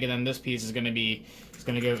airbag, and then this piece is going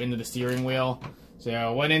to go into the steering wheel.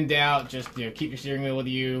 So when in doubt, just keep your steering wheel with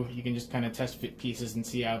you. You can just kind of test fit pieces and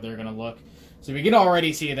see how they're going to look. So we can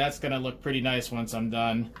already see that's going to look pretty nice once I'm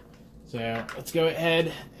done. So let's go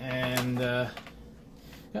ahead and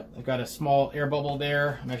yep, I've got a small air bubble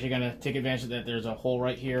there. I'm actually going to take advantage of that. There's a hole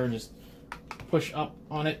right here, and just push up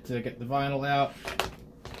on it to get the vinyl out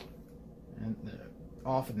and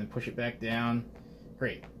off, and then push it back down.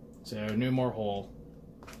 Great. So no more hole.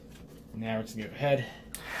 Now let's go ahead.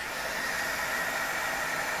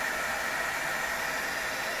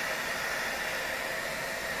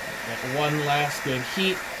 Get one last good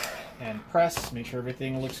heat and press. Make sure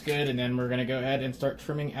everything looks good, and then we're going to go ahead and start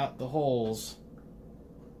trimming out the holes.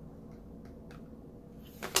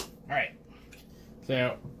 All right.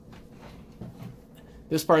 So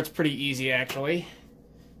this part's pretty easy, actually.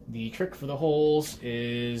 The trick for the holes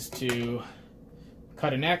is to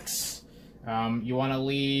cut an X. You want to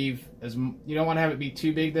leave you don't want to have it be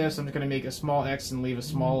too big though, so I'm just going to make a small X and leave a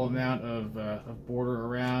small amount of border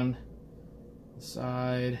around the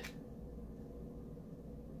side.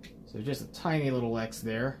 So just a tiny little X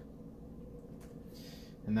there.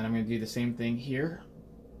 And then I'm going to do the same thing here.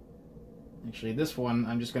 Actually, this one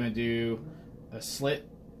I'm just going to do a slit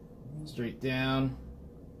straight down.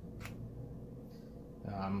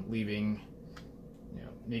 Leaving,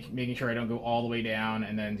 making sure I don't go all the way down,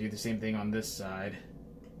 and then do the same thing on this side.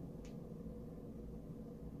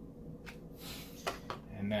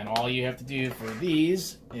 And then all you have to do for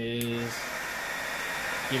these is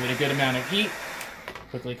give it a good amount of heat,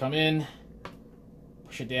 quickly come in,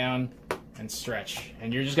 push it down, and stretch.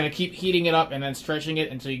 And you're just going to keep heating it up and then stretching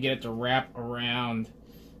it until you get it to wrap around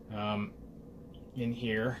in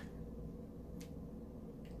here.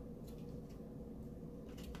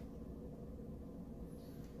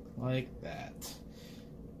 Like that.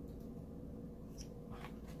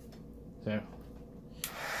 So,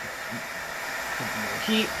 put more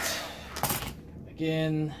heat.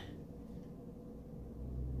 Again.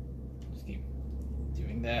 Just keep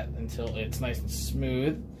doing that until it's nice and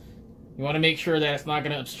smooth. You want to make sure that it's not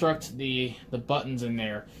going to obstruct the buttons in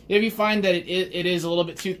there. If you find that it is a little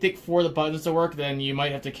bit too thick for the buttons to work, then you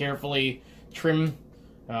might have to carefully trim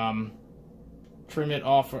it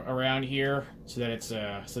off around here so that it's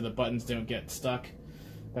so the buttons don't get stuck.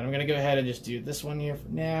 But I'm going to go ahead and just do this one here for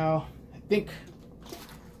now. I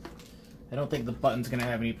don't think the button's going to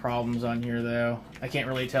have any problems on here, though. I can't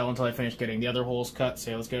really tell until I finish getting the other holes cut,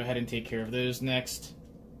 so let's go ahead and take care of those next.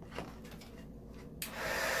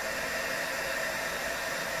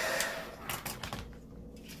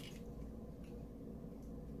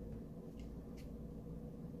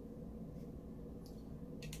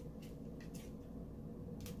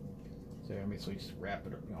 So basically just wrap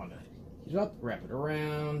it up, wrap it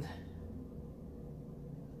around.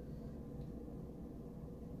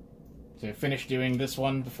 So finish doing this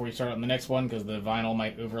one before you start on the next one, because the vinyl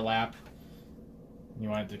might overlap. You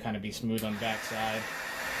want it to kind of be smooth on the back side.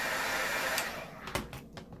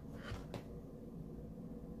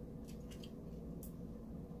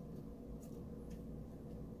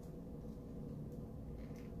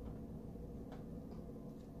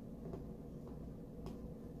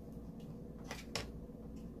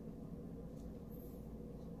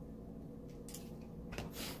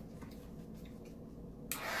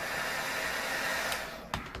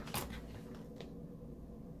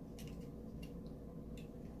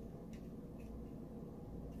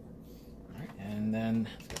 And then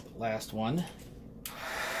the last one.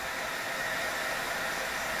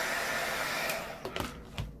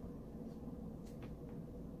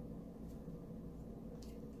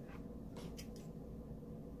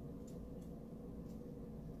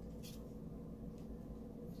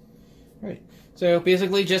 Right. So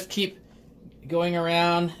basically just keep going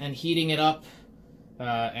around and heating it up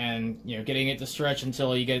and getting it to stretch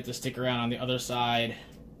until you get it to stick around on the other side.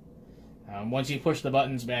 Once you push the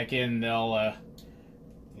buttons back in, they'll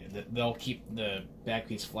keep the back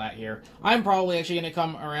piece flat here. I'm probably actually going to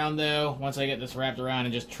come around though once I get this wrapped around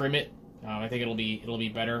and just trim it. I think it'll be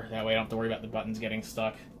better. That way I don't have to worry about the buttons getting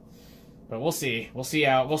stuck. But we'll see. We'll see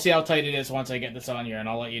how tight it is once I get this on here, and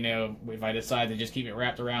I'll let you know if I decide to just keep it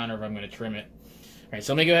wrapped around or if I'm going to trim it. All right,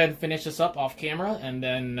 so let me go ahead and finish this up off camera, and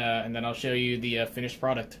then I'll show you the finished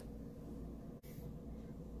product.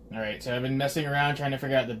 Alright, so I've been messing around trying to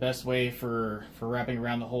figure out the best way for wrapping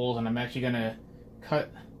around the holes, and I'm actually going to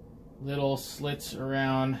cut little slits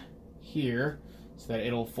around here so that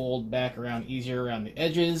it'll fold back around easier around the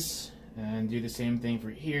edges, and do the same thing for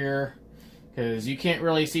here, because you can't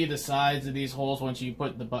really see the sides of these holes once you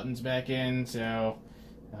put the buttons back in, so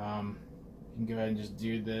you can go ahead and just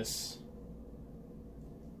do this.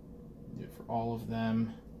 Do it for all of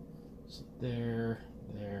them. So there,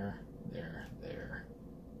 there, there, there.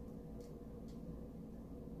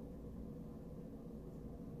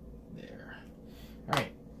 There.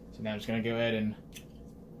 Alright, so now I'm just going to go ahead and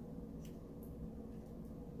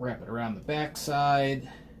wrap it around the back side.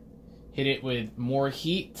 Hit it with more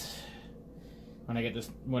heat. When I get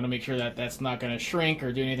this, want to make sure that that's not going to shrink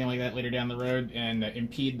or do anything like that later down the road and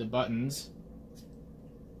impede the buttons.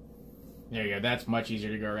 There you go, that's much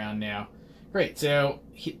easier to go around now. Great, so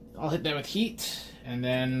I'll hit that with heat, and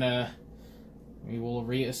then we will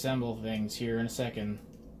reassemble things here in a second.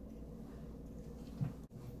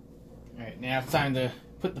 Alright, now it's time to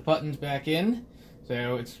put the buttons back in.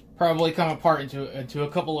 So it's probably come apart into a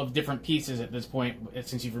couple of different pieces at this point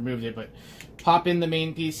since you've removed it, but pop in the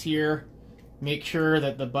main piece here. Make sure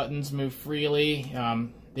that the buttons move freely.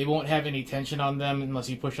 They won't have any tension on them unless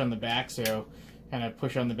you push on the back, so kind of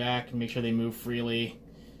push on the back and make sure they move freely.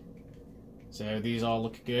 So these all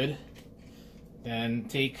look good. Then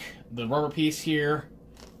take the rubber piece here.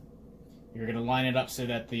 You're going to line it up so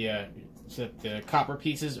that the copper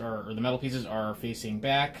pieces or the metal pieces are facing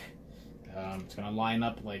back. It's going to line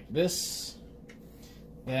up like this.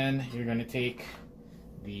 Then you're going to take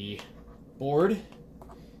the board.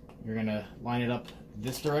 You're going to line it up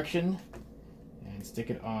this direction and stick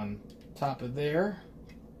it on top of there.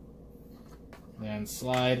 Then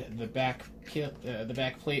slide the back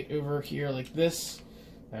plate over here like this.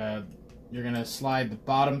 You're going to slide the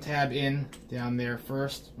bottom tab in down there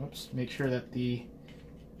first. Oops, make sure that the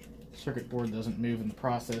circuit board doesn't move in the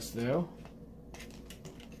process though.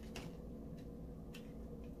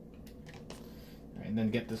 All right, and then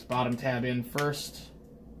get this bottom tab in first,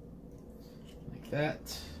 like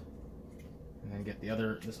that. And then get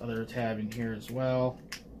this other tab in here as well.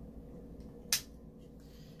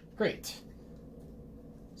 Great.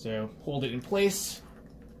 So hold it in place,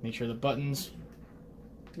 make sure the buttons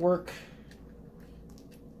work.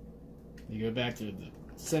 You go back to the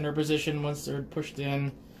center position once they're pushed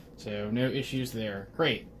in, so no issues there.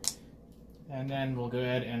 Great. And then we'll go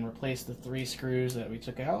ahead and replace the 3 screws that we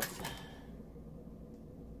took out.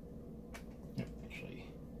 Actually,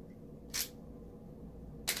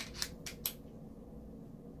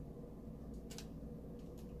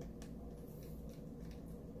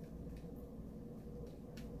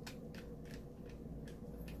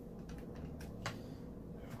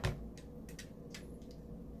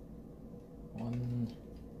 one,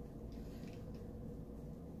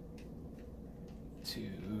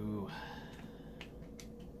 2,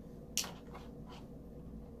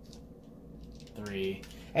 3.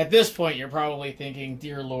 At this point, you're probably thinking,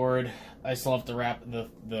 dear Lord, I still have to wrap the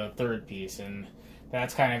 3rd piece, and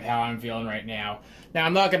that's kind of how I'm feeling right now. Now,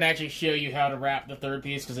 I'm not going to actually show you how to wrap the 3rd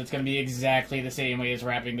piece, because it's going to be exactly the same way as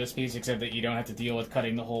wrapping this piece, except that you don't have to deal with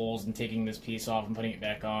cutting the holes and taking this piece off and putting it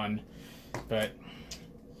back on. But,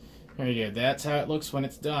 there you go. That's how it looks when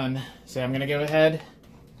it's done. So I'm going to go ahead.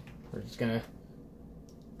 We're just going to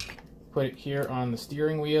put it here on the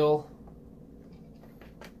steering wheel.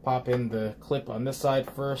 Pop in the clip on this side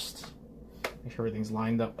first. Make sure everything's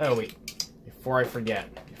lined up. Oh wait, before I forget,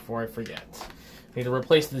 I need to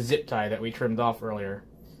replace the zip tie that we trimmed off earlier.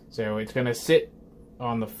 So it's gonna sit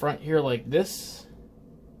on the front here like this.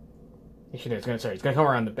 Actually, no, it's gonna come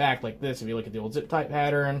around the back like this if you look at the old zip tie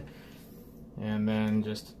pattern. And then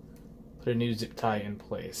just put a new zip tie in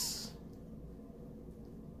place.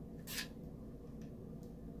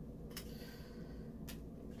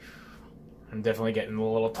 I'm definitely getting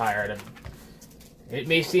a little tired of it. It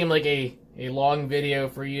may seem like a long video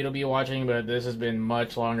for you to be watching, but this has been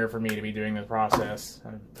much longer for me to be doing the process.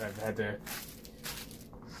 I've had to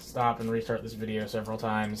stop and restart this video several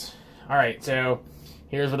times. Alright, so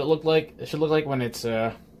here's what it should look like when it's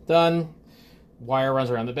done. Wire runs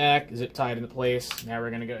around the back, zip tied into place. Now we're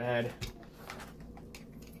going to go ahead,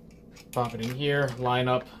 pop it in here, line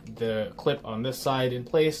up the clip on this side in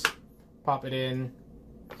place, pop it in.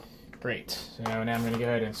 Great. So now I'm going to go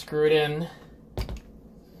ahead and screw it in.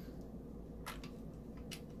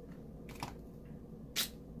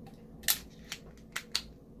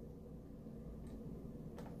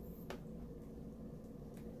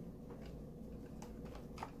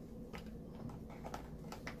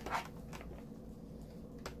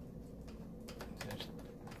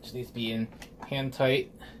 Just needs to be in hand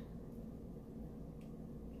tight.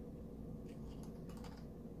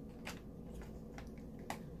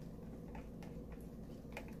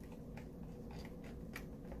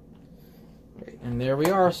 And there we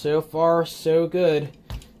are. So far, so good.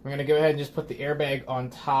 I'm going to go ahead and just put the airbag on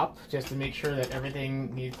top just to make sure that everything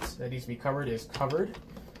that needs to be covered is covered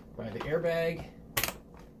by the airbag.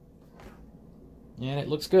 And it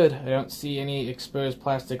looks good. I don't see any exposed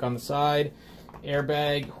plastic on the side.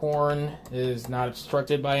 Airbag horn is not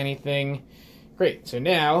obstructed by anything. Great. So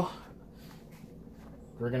now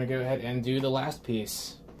we're going to go ahead and do the last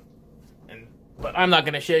piece. But I'm not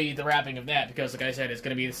going to show you the wrapping of that because, like I said, it's going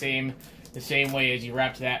to be the same way as you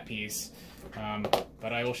wrapped that piece.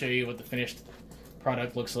 But I will show you what the finished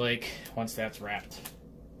product looks like once that's wrapped.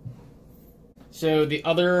 So the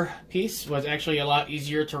other piece was actually a lot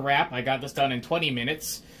easier to wrap. I got this done in 20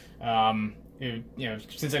 minutes.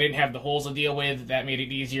 Since I didn't have the holes to deal with, that made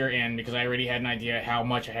it easier, and because I already had an idea how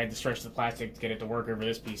much I had to stretch the plastic to get it to work over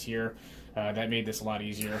this piece here, that made this a lot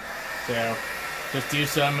easier. So just do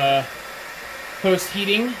some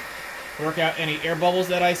post-heating, work out any air bubbles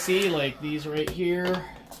that I see, like these right here.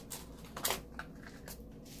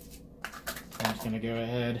 I'm just going to go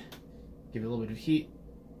ahead, give it a little bit of heat,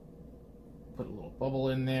 put a little bubble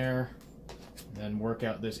in there, then work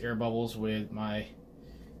out this air bubbles with my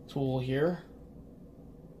tool here,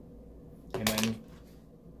 and then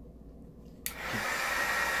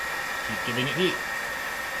keep giving it heat.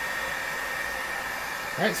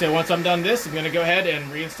 Alright, so once I'm done this, I'm going to go ahead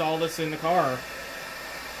and reinstall this in the car.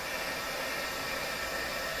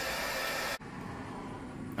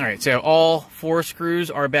 Alright, so all 4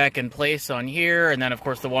 screws are back in place on here, and then of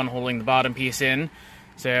course the one holding the bottom piece in.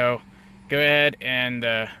 So go ahead and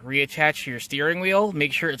reattach your steering wheel.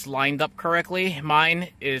 Make sure it's lined up correctly. Mine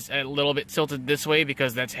is a little bit tilted this way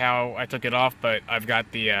because that's how I took it off, but I've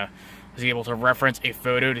got the was able to reference a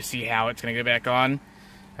photo to see how it's going to go back on.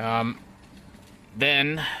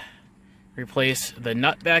 Then replace the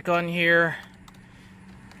nut back on here,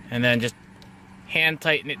 and then just hand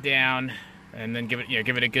tighten it down, and then give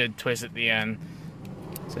it a good twist at the end.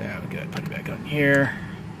 So we gotta put it back on here.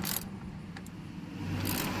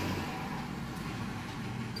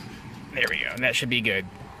 There we go, and that should be good.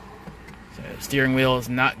 So the steering wheel is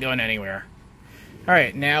not going anywhere.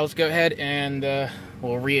 Alright, now let's go ahead and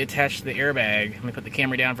we'll reattach the airbag. Let me put the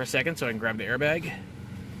camera down for a second so I can grab the airbag.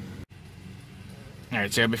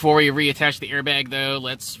 Alright, so before we reattach the airbag though,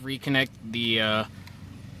 let's reconnect the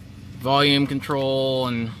volume control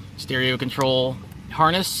and stereo control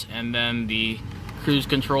harness, and then the cruise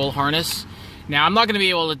control harness. Now I'm not going to be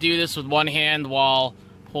able to do this with one hand while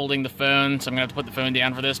holding the phone, so I'm going to have to put the phone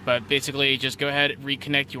down for this, but basically just go ahead and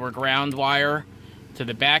reconnect your ground wire to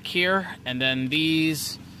the back here, and then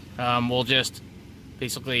these will just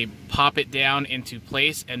basically pop it down into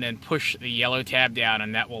place and then push the yellow tab down,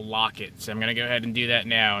 and that will lock it. So I'm going to go ahead and do that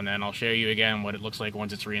now, and then I'll show you again what it looks like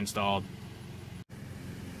once it's reinstalled.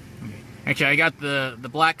 Actually, I got the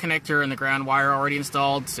black connector and the ground wire already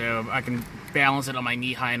installed, so I can balance it on my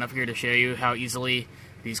knee high enough here to show you how easily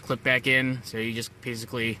these clip back in. So you just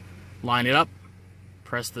basically line it up,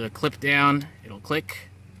 press the clip down, it'll click,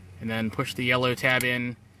 and then push the yellow tab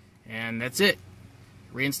in, and that's it.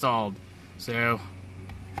 Reinstalled. So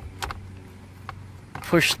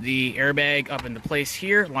push the airbag up into place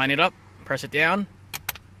here, line it up, press it down.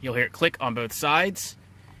 You'll hear it click on both sides.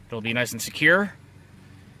 It'll be nice and secure.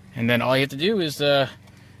 And then all you have to do is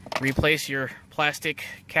replace your plastic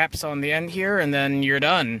caps on the end here, and then you're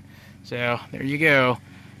done. So there you go.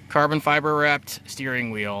 Carbon fiber wrapped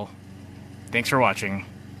steering wheel. Thanks for watching.